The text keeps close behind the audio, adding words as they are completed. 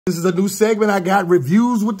This is a new segment I got,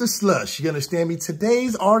 Reviews with the Slush. You understand me?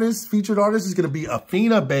 Today's featured artist is going to be a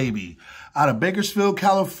FINA Baby out of Bakersfield,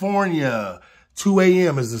 California. 2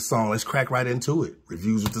 a.m. is the song. Let's crack right into it.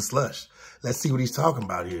 Reviews with the Slush. Let's see what he's talking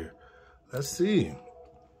about here. Let's see.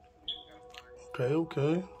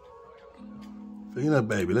 Okay. FINA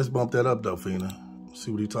Baby. Let's bump that up though, FINA.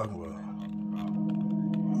 See what he's talking about.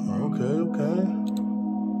 Okay.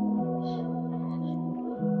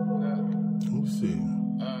 Let me see.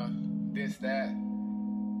 This, that.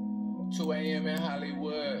 2 a.m. in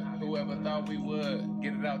Hollywood. Whoever thought we would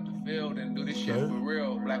get it out the field and do this shit for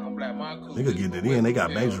real. Black on black, my cool. They could get it in. They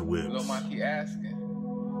got major whips. Lil' Monkey asking.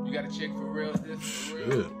 You got a chick for real? This for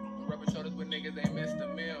real? Rubbing shoulders with niggas ain't missed a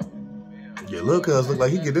meal. Yeah, look, cuz look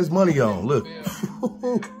like he get this money on. Look.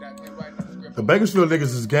 The Bakersfield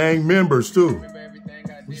niggas is gang members too.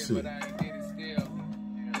 Let me see.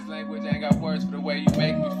 This language ain't got words for the way you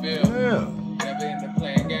make me feel. Yeah. Never end up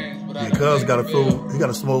playing games, but Yeah, cuz got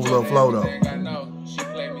a smooth little flow though. I know, she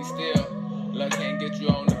play me still. Luck can't get you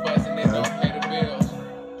on the bus and they don't pay the bills.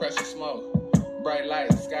 Pressure smoke, bright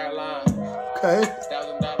lights, skyline. Okay.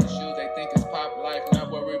 $1,000 shoes, they think it's pop life.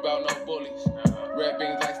 Not worry about no bullies. Red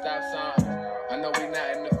beans like stop signs. I know we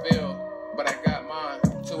not in the field, but I got mine.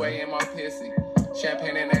 2 a.m. I'm pissy.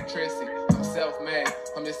 Champagne and that Trissy. I'm self-made.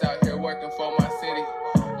 I'm just out here working for my city.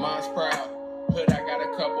 Mine's proud. Hood, I got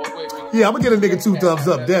a couple with me. Yeah, I'm gonna get a nigga 2 thumbs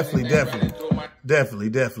up. Definitely. You know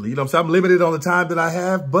what I'm saying? I'm limited on the time that I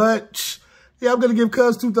have, but yeah, I'm gonna give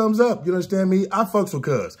cuz 2 thumbs up. You understand me? I fucks with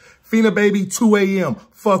cuz. FINA Baby, 2 a.m.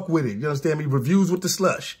 Fuck with it. You understand me? Reviews with the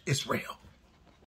Slush. It's real.